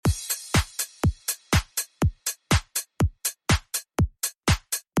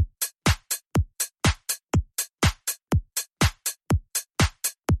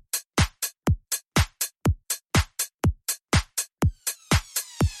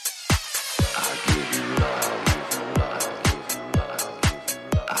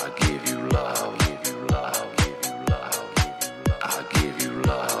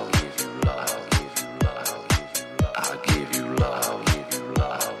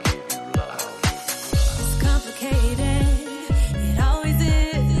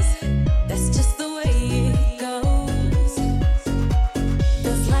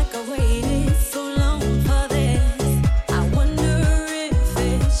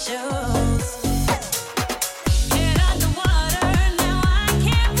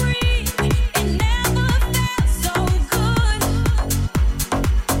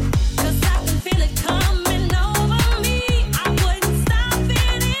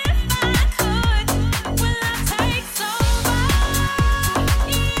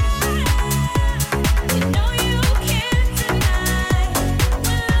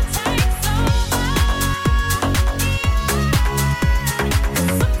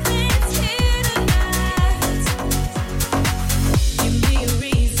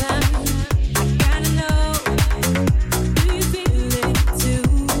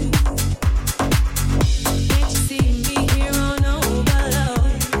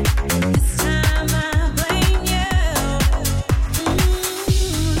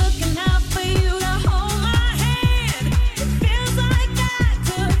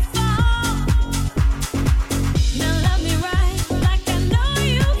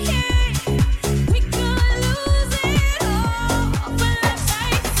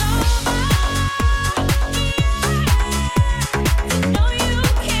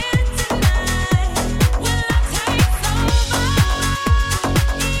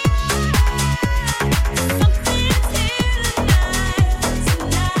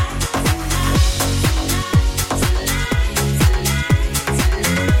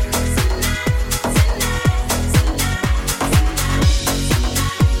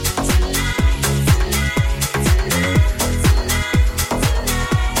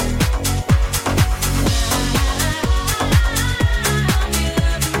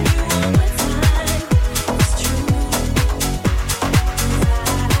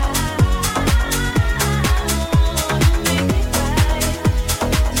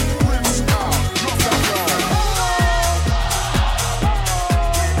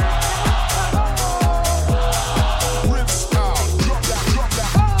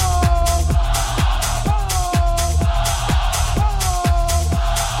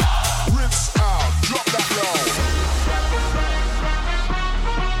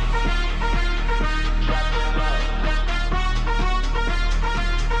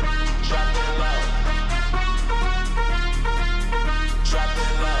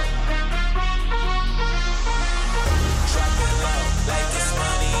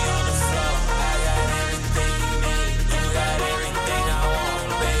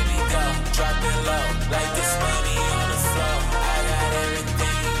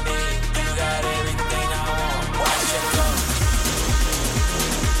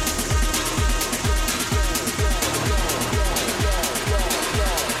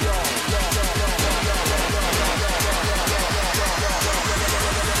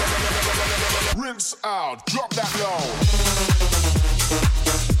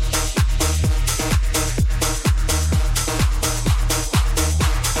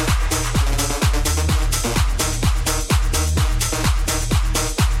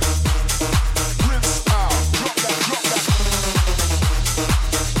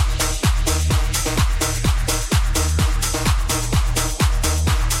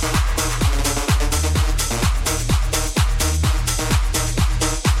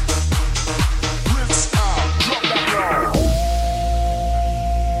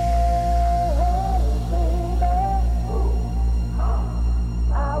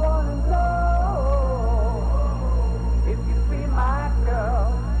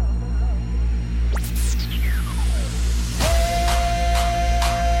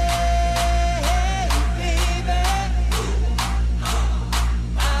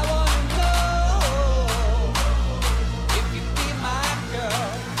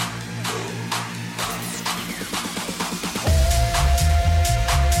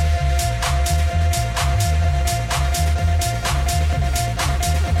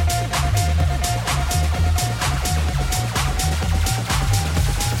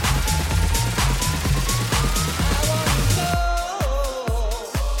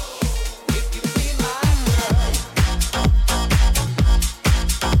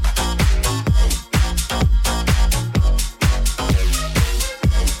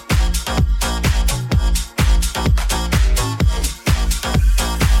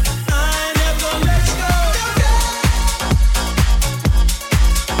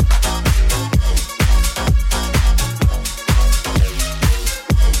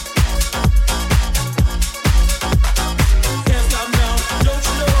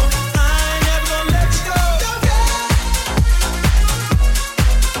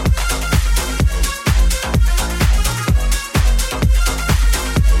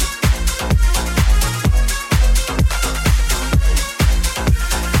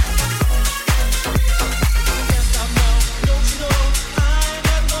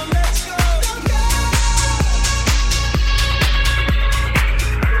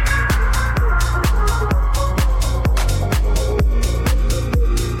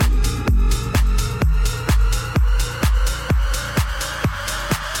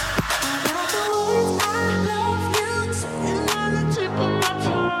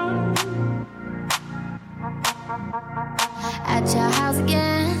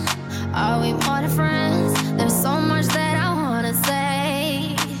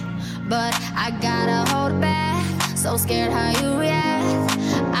So scared how you react.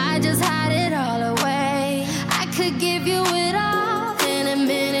 I just hide it all away. I could give you it all. Any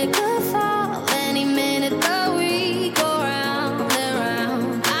minute could fall. Any minute that we go round and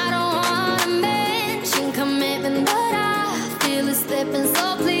round. I don't wanna mention commitment, but I feel it slipping.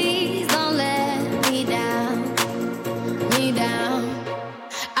 So please don't let me down. Me down.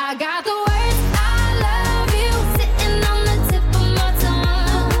 I got the words I love you sitting on the tip of my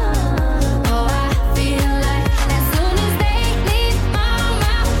tongue. Oh, I feel like as soon as they leave my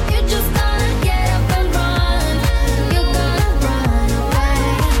mouth, you're just gonna get up and run. You're gonna run away.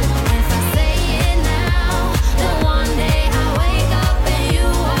 If I say it now, then one day I wake up and you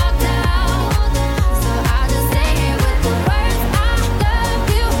walked out. So I just say it with the words I love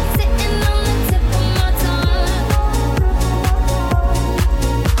you sitting on the tip of my tongue.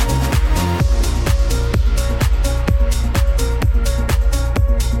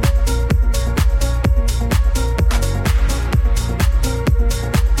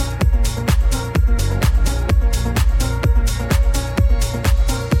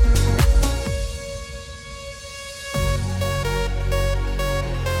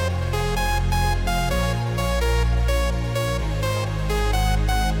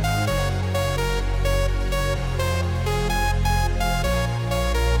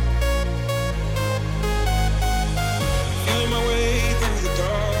 Feeling my way through the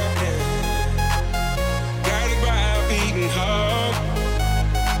darkness, guided by a beating heart.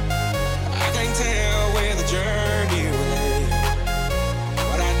 I can't tell where the journey will end,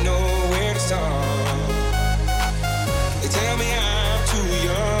 but I know where to start. They tell me I'm too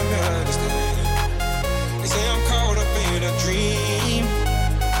young to understand. They say I'm caught up in a dream.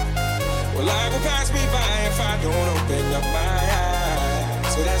 Well, life will pass me by if I don't open up my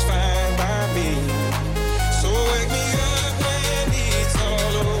eyes. So that's fine by me. So wake me up when it's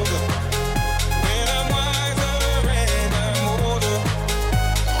all over, when I'm wiser and I'm older.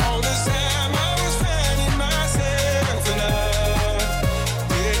 All this time I was finding myself and I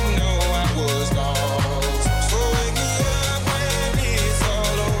didn't know I was lost. So wake me up when it's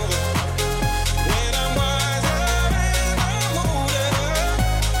all over, when I'm wiser and I'm older.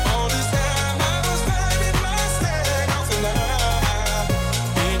 All this time I was finding myself and I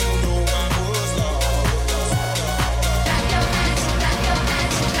didn't know I was lost.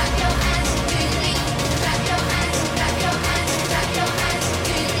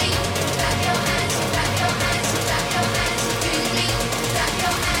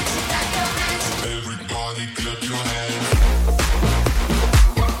 Everybody clap your hands. Everybody clap your hands. Everybody clap your hands.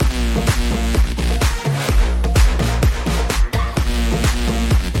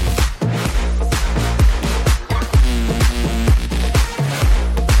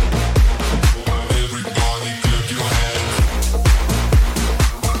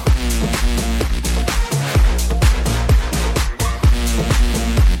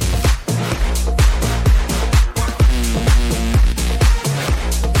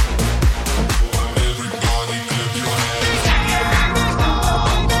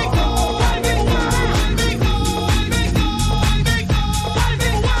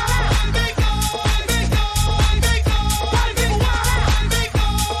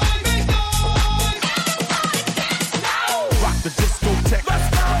 Rock the discotheque.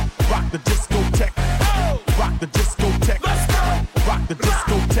 Rock the discotheque. Rock the discotheque. Rock the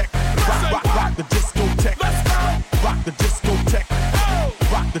discotheque. Rock the discotheque. Rock the discotheque.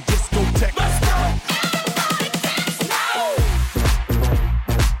 Rock the discotheque.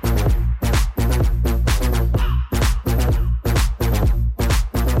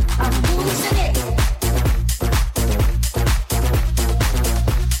 I'm losing it.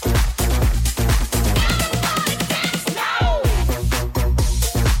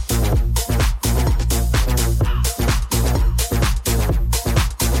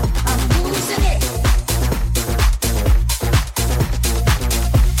 I'm losing it.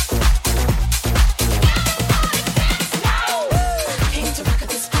 Came to rock at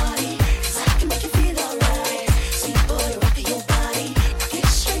this party, 'cause I can make you feel alright. Sweet boy, rock your body, rock it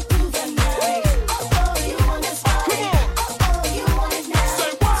straight through the night. Oh, you want this body? Oh, you want it now?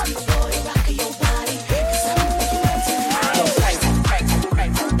 Sweet boy, rock your body, 'cause I'm making you tonight. Go crazy, crazy,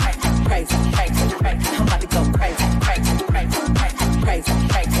 crazy, crazy, crazy, crazy, crazy. I'm about to go crazy, crazy, crazy, crazy, crazy,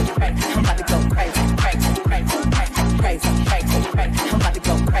 crazy, crazy. I'm about to go crazy, crazy, crazy, crazy, crazy, crazy, crazy. I'm about to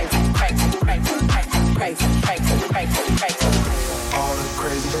go crazy, crazy, crazy, crazy, crazy, crazy, crazy. All the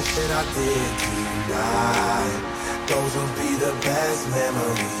crazy shit I did tonight, those will be the best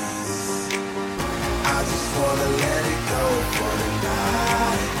memories. I just wanna let it go for the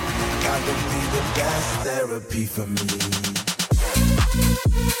night. Got to be the best therapy for me.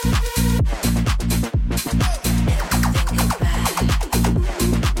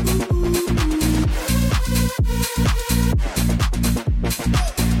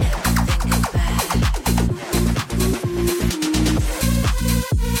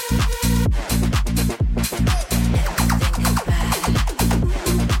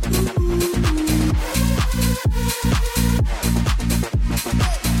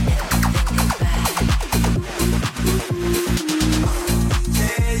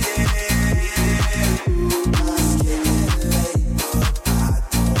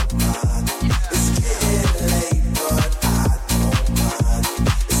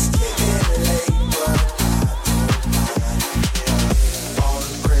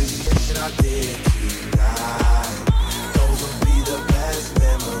 I did tonight. Those will be the best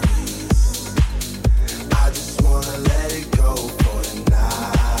memories. I just wanna let it go for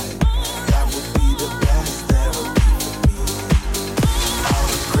tonight. That would be the best therapy for me. All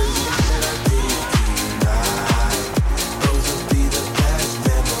the crazy that I did tonight. Those will be the best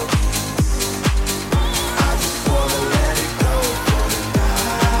memories. I just wanna let it go for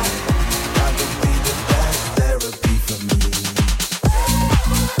tonight. That would be the best therapy for me.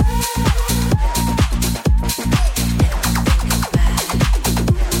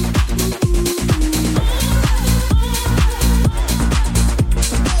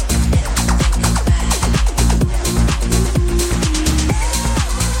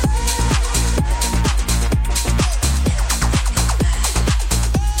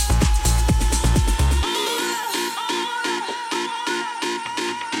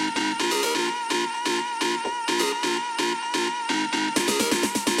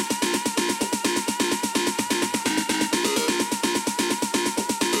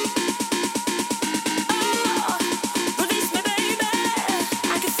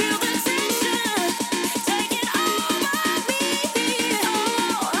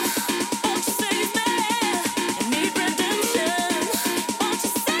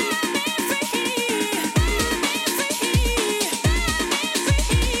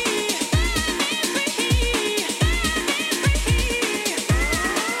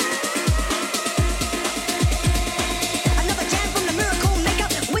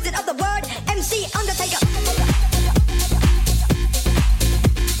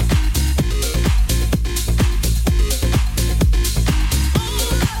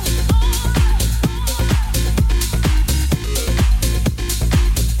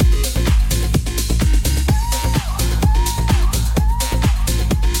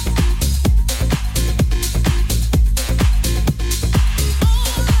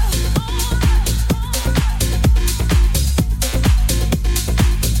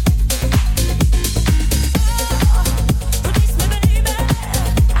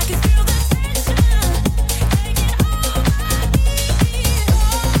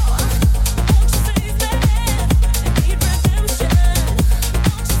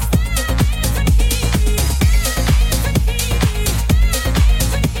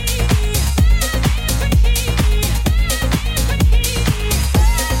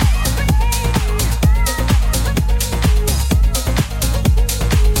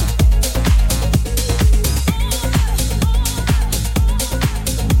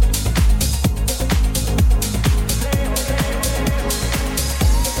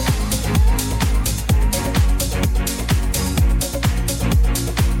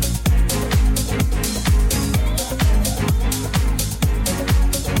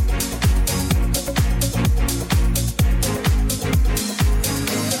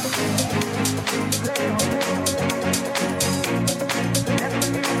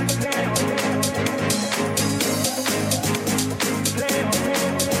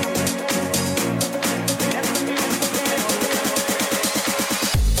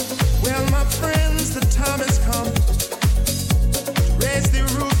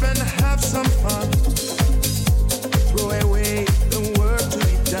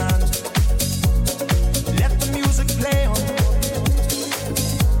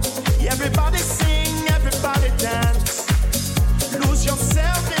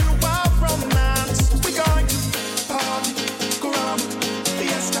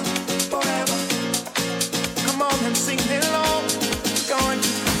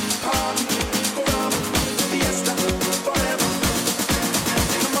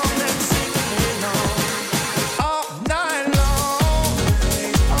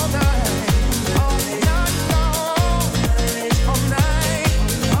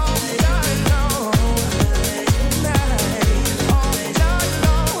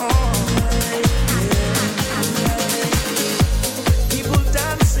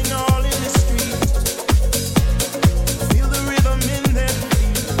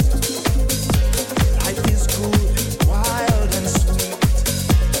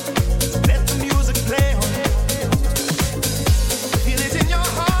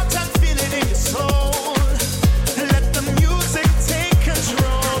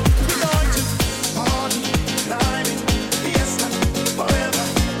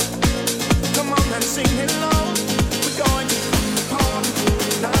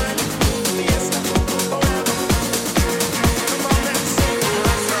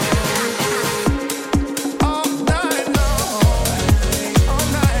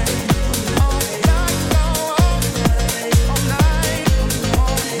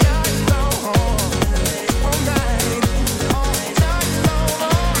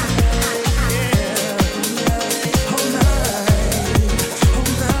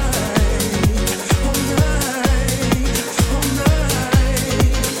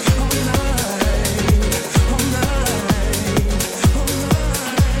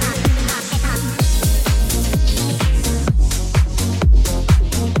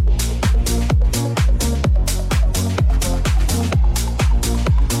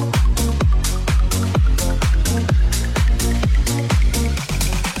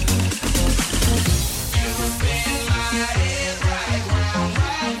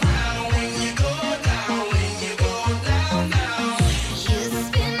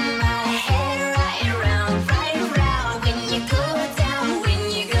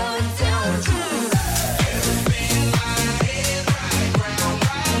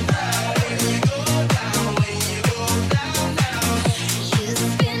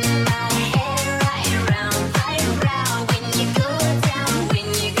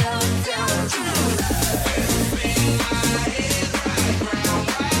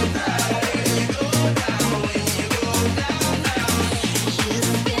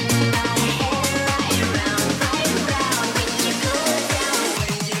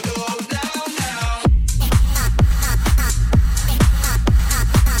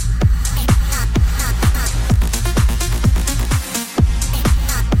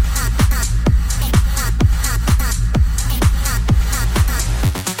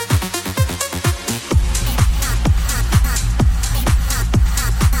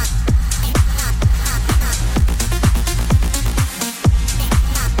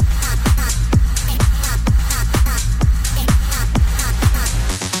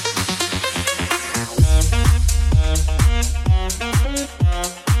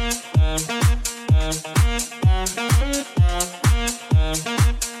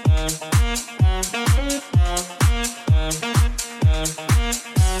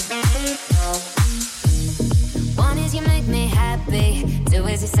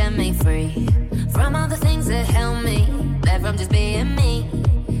 Cause you set me free from all the things that held me back from just being me.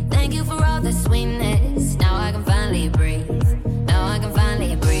 Thank you for all the sweetness. Now I can finally breathe. Now I can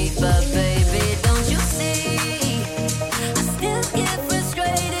finally breathe. But baby, don't you see? I still get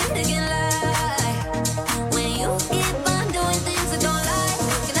frustrated, thinking lie. When you keep on doing things that don't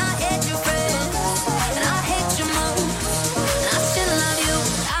lie. And I hate your friends, and I hate your moves, and I still love you.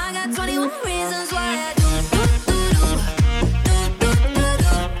 I got 21 reasons why I do.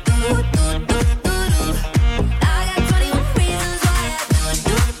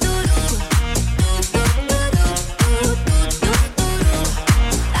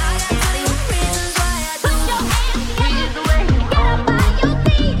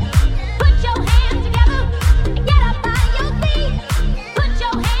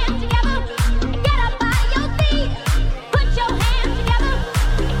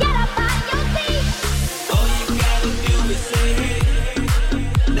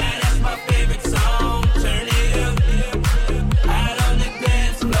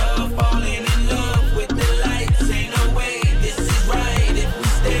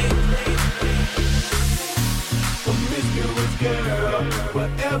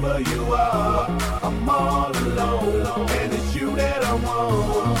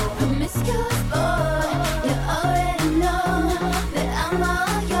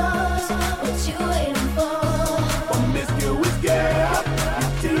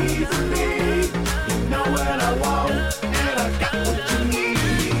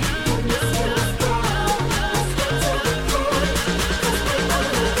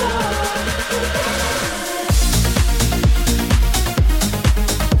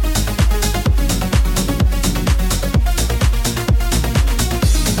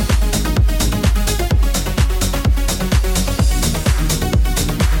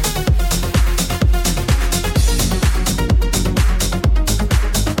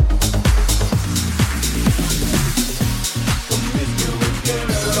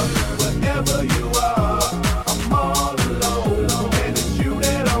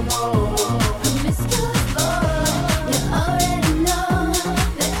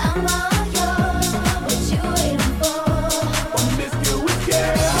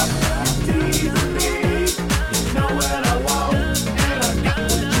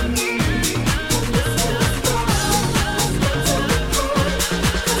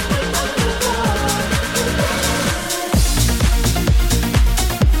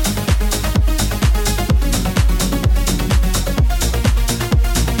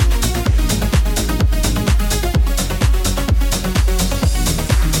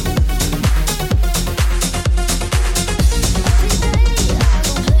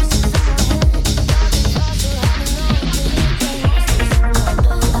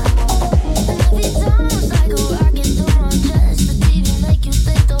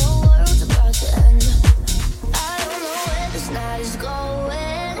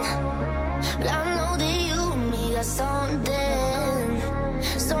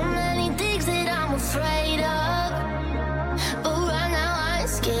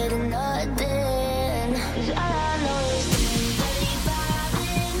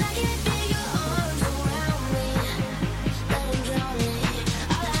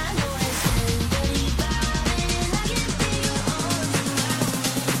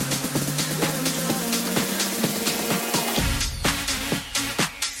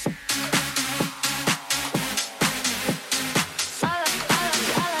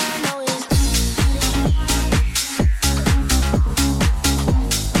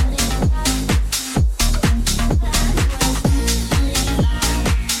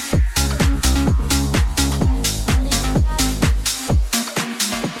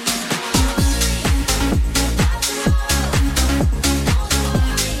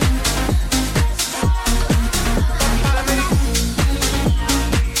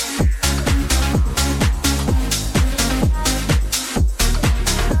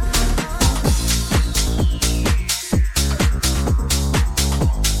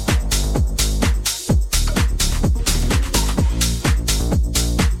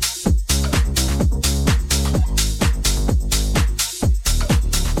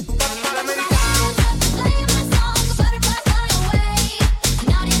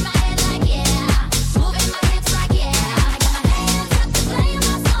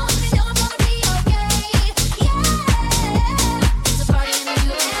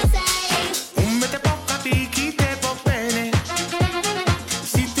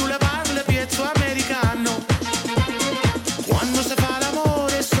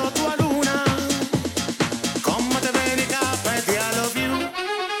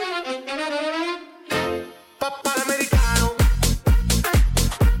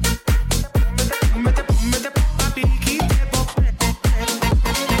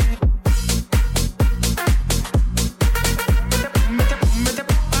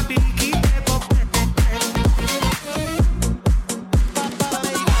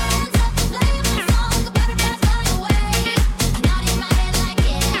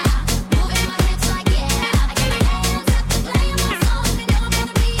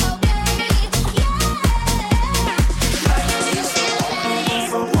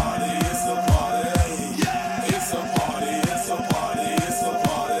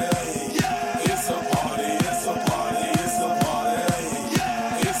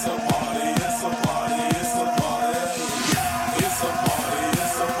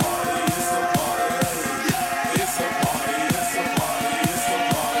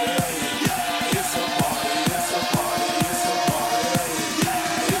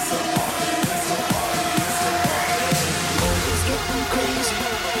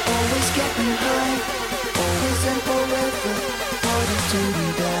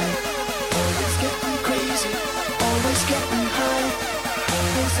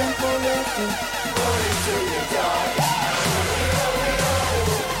 once and forever. Party till you die. Party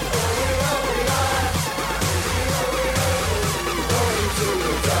till you die. Party till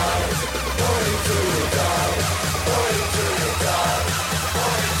you die. Party till you die. Party till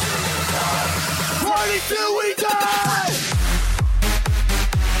you die. Party till we die.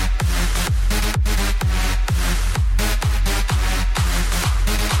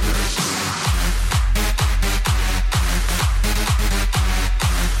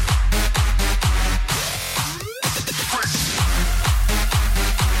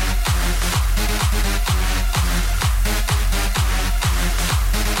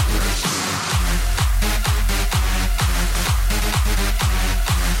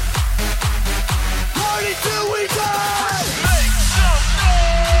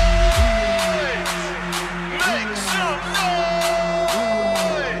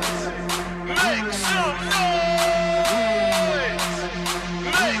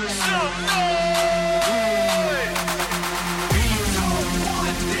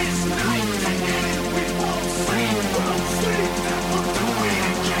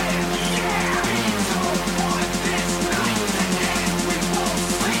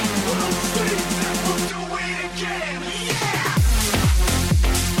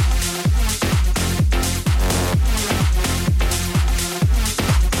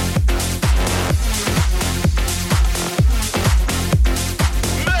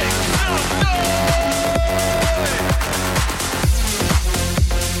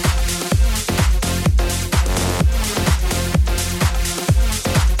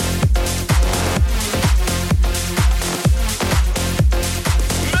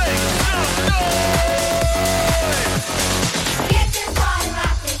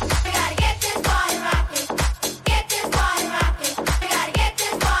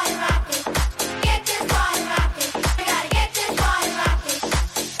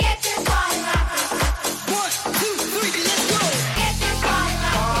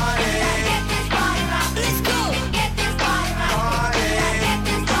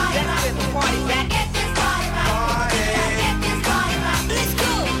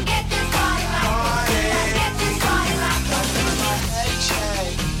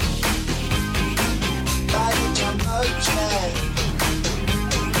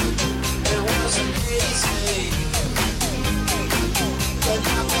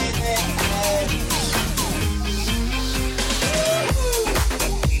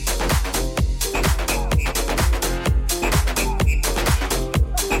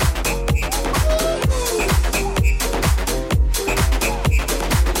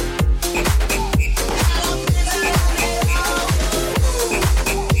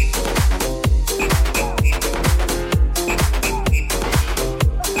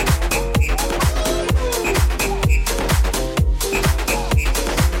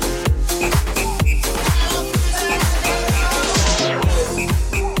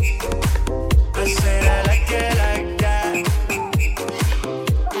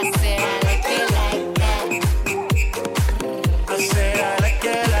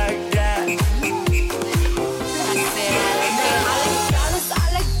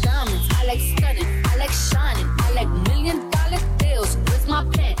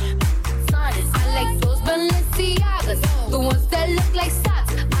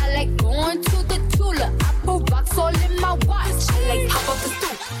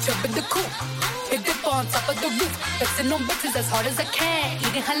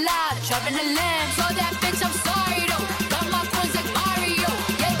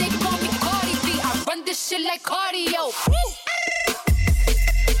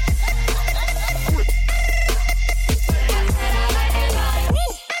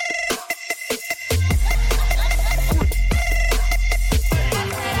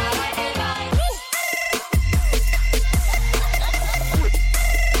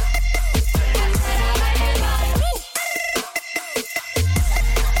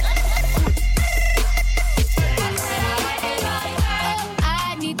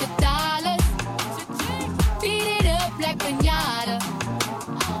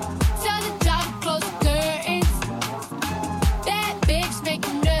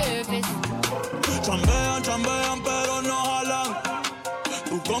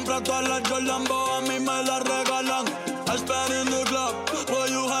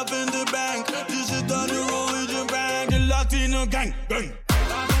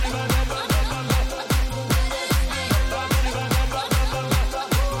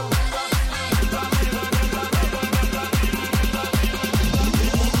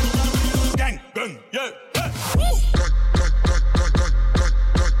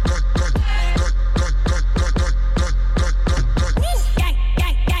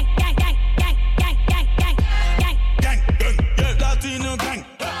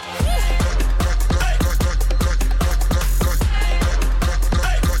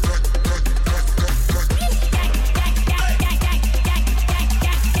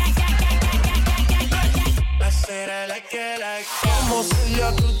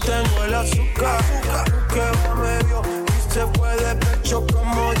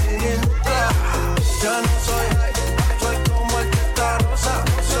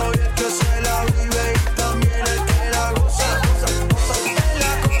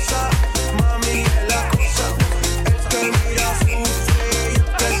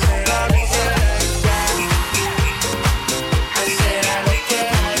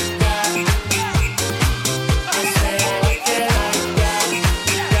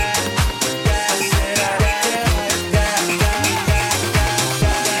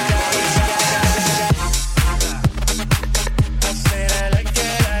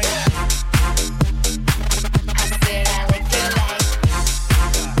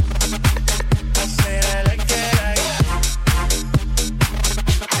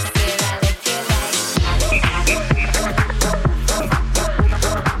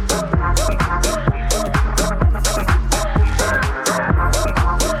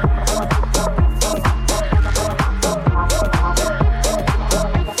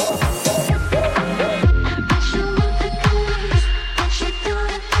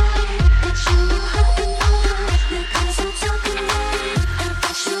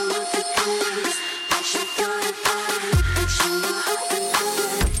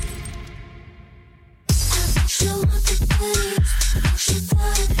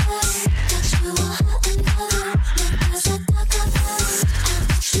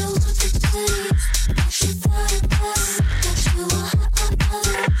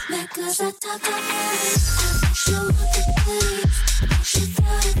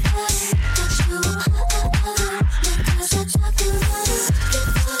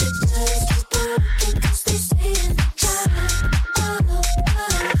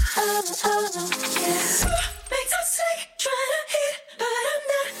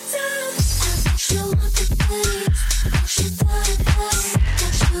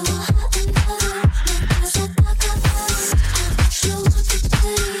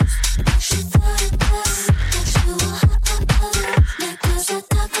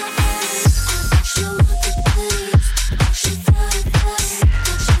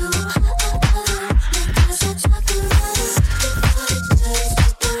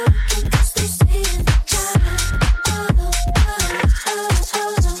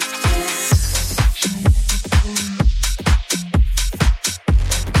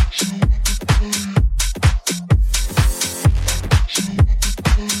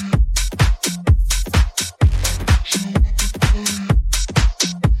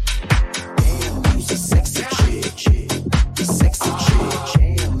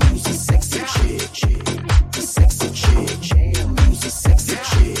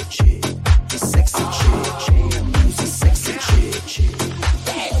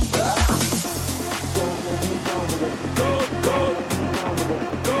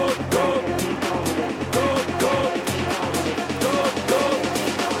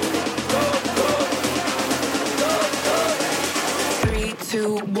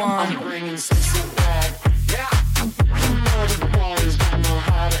 number one. I'm bringing sissy back. Yeah. You know the boys don't know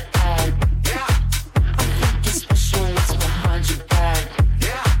how to act. Yeah. I think it's special what's behind your back.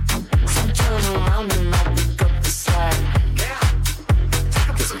 Yeah. So turn around and I'll pick up the slack. Yeah.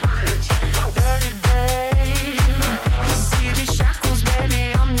 Dirty babe. You see these shackles, baby,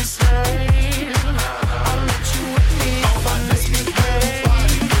 I'm your slave. I'll let you with me if I misbehave.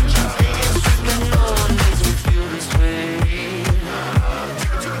 But no one makes me feel this way.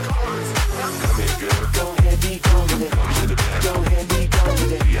 Go ahead, be go with it. Go ahead, be go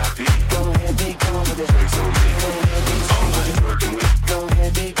with it.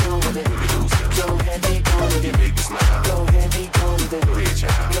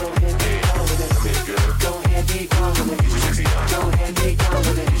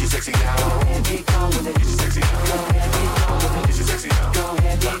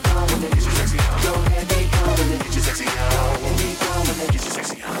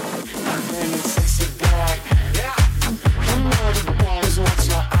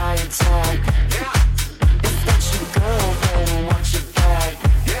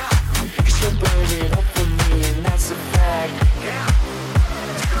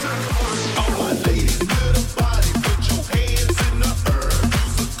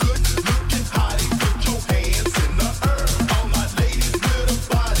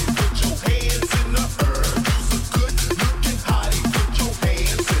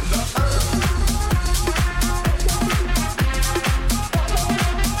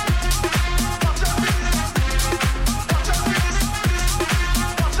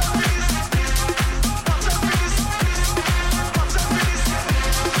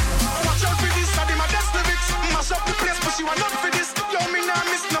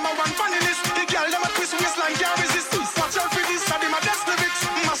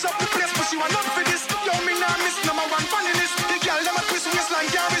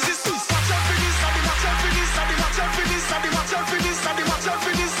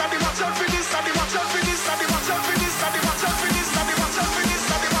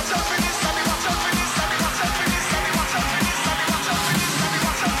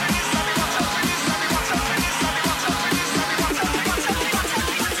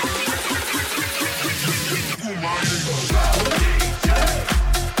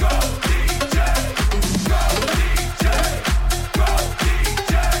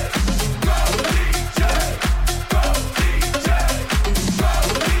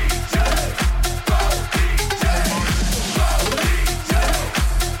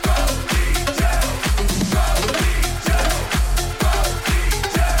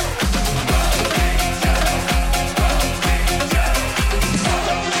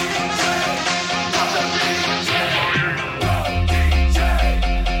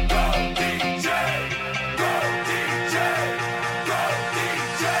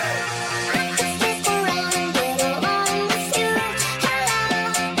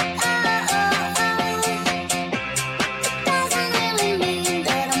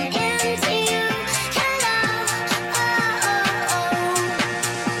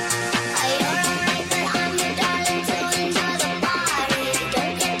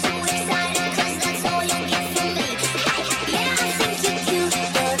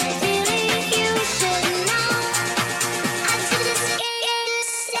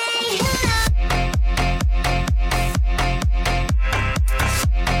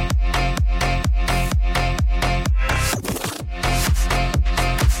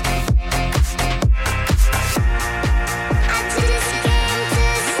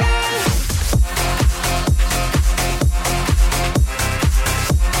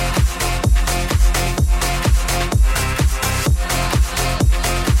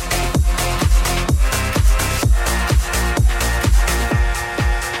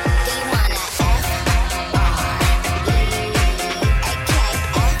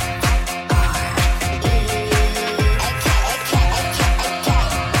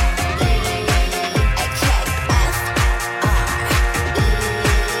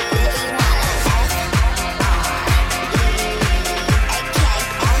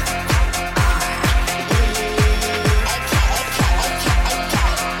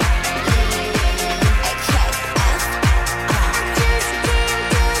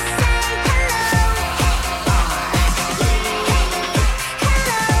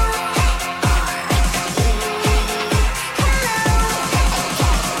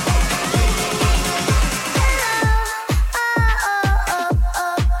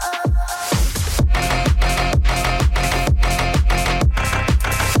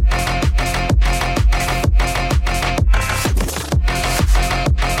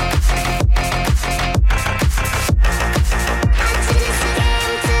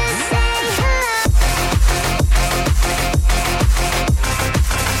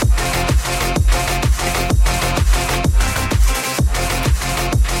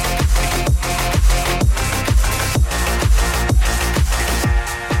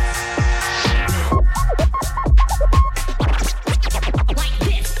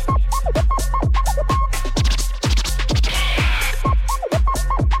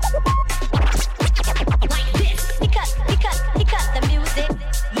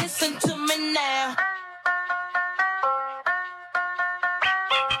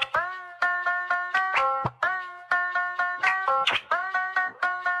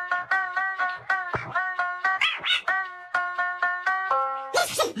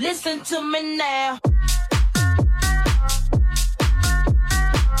 Listen to me now.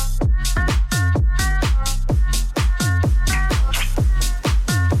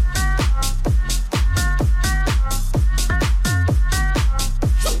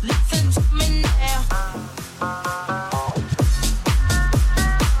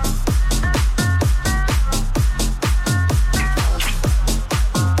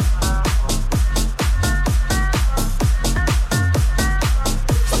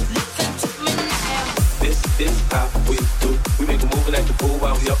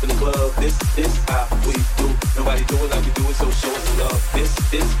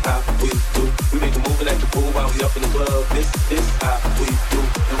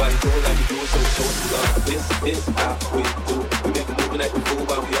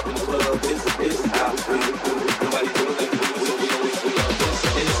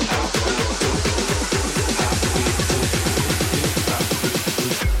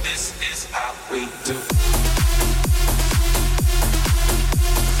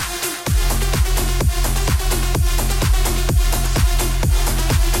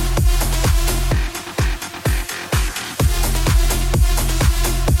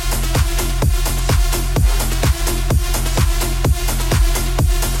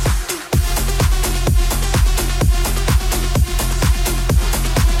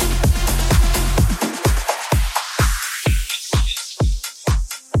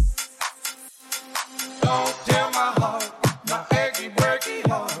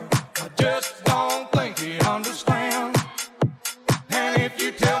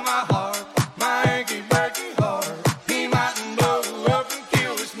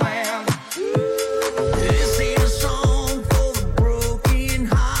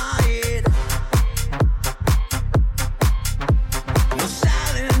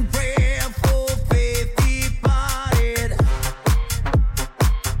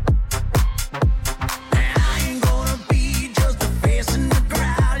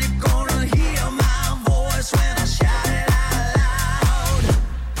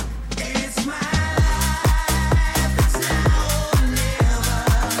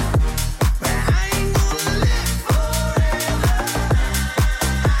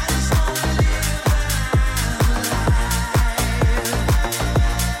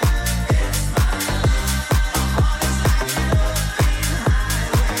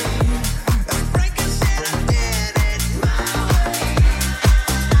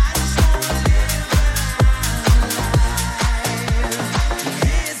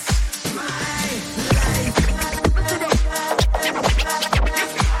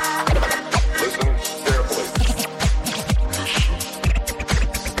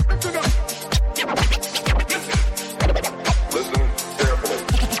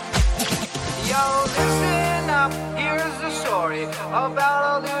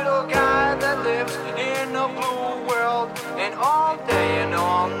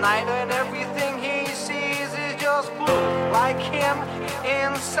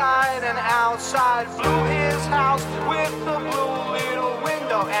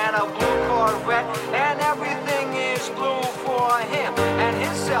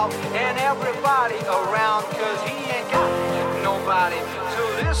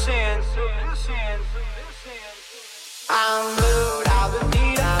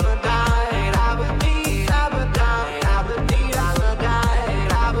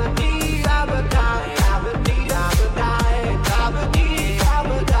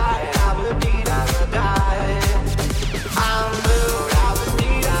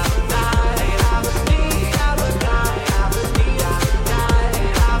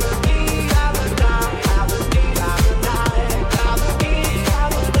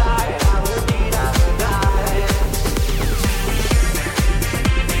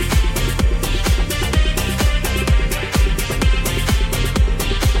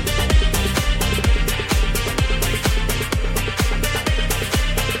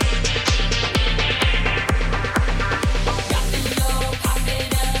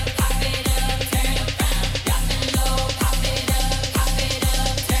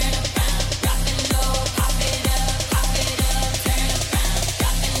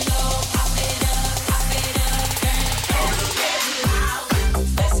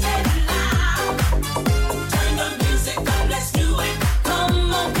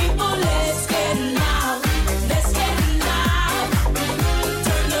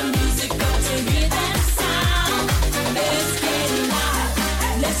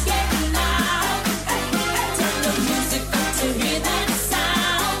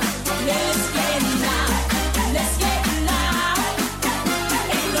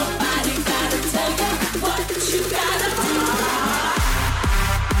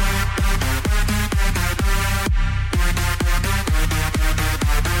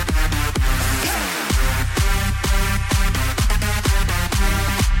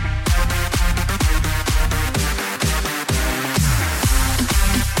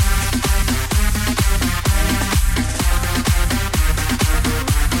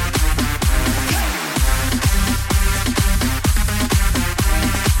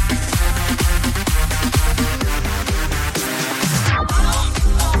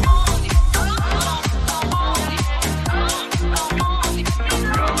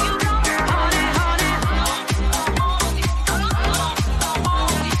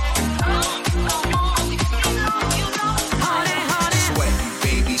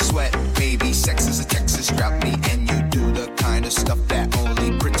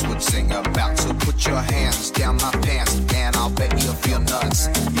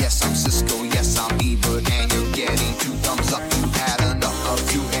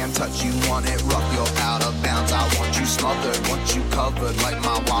 touch, you want it rough, you're out of bounds. I want you smothered, want you covered like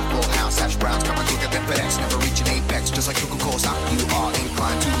my Waffle House. Hash browns coming quicker than FedEx, never reach an apex, just like Coca-Cola stock. You are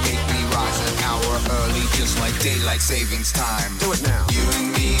inclined to make me rise an hour early, just like daylight savings time. Do it now. You and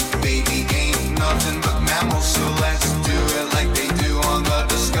me, baby, ain't nothing but mammals, so let's do it like they do on the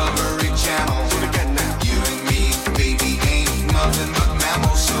Discovery Channel. Do it again now. You and me, baby, ain't nothing but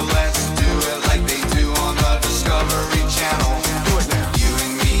mammals, so let's do it like they do on the Discovery Channel. Do it now. You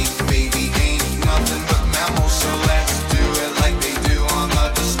and me, baby, ain't nothing but mammals, so let's do it like they do on the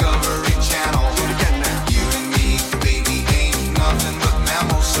Discovery Channel. Do it again now. You and me, baby, ain't nothing but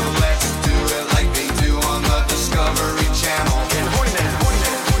mammals, so let's do it like they do on the Discovery Channel. And horny now. Horny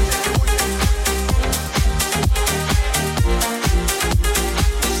now.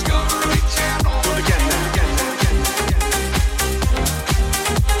 Discovery Channel. Do it again now. Again now. Again now.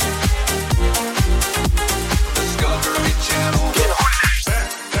 Discovery Channel.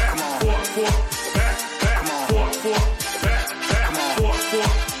 Come on. Come on.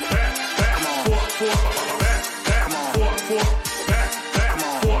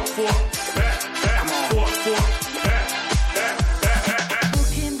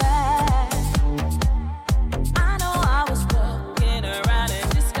 Looking back, I know I was walking around in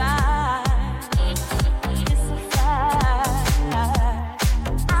disguise. It's a fact.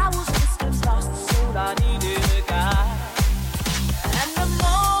 I was just as lost as soul. I needed a guide. And the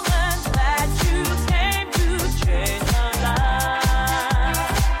moment that you came to change my life,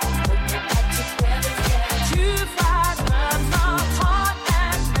 you frightened my heart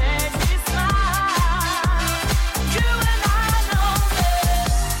and made me smile. You and I know that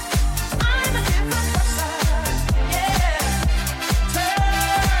I'm a different person, yeah.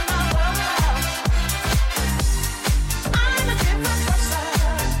 Turn my world around. I'm a different person,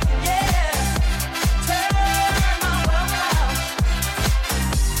 yeah. Turn my world around.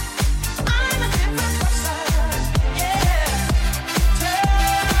 I'm a different person, yeah.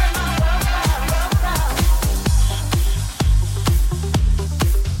 Turn my world around.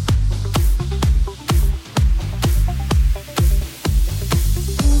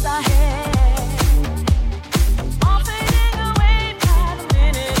 Things I had, all fading away by the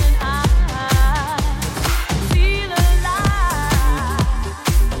minute, and I feel alive.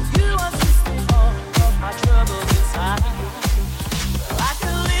 You assist me all of my troubles inside, like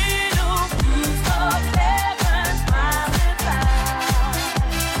a little piece of heaven smiling down.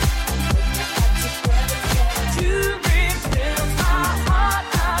 You rebuild my heart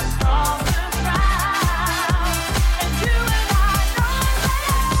up from the ground, and you and I know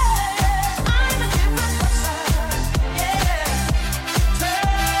that I'm a different person, yeah.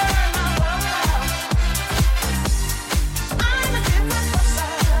 Turn my world around. I'm a different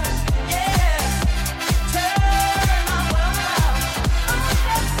person, yeah. Turn my world around. Oh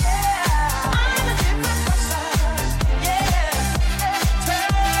yeah, I'm a different person, yeah.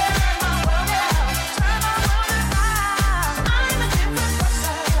 Turn my world around. Turn my world around. I'm a different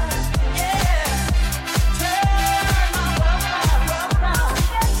person, yeah. Turn my world around.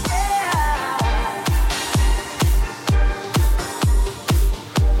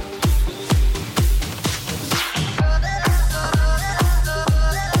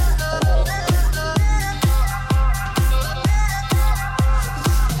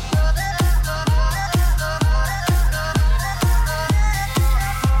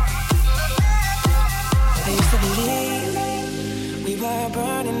 I used to believe we were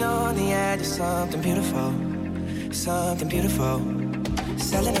burning on the edge of something beautiful, something beautiful.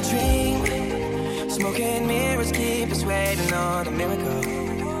 Selling a dream, smoking mirrors keep us waiting on a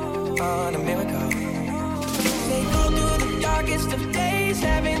miracle, on a miracle. They go through the darkest of days,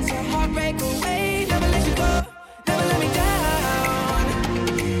 having to heartbreak away, never let you go.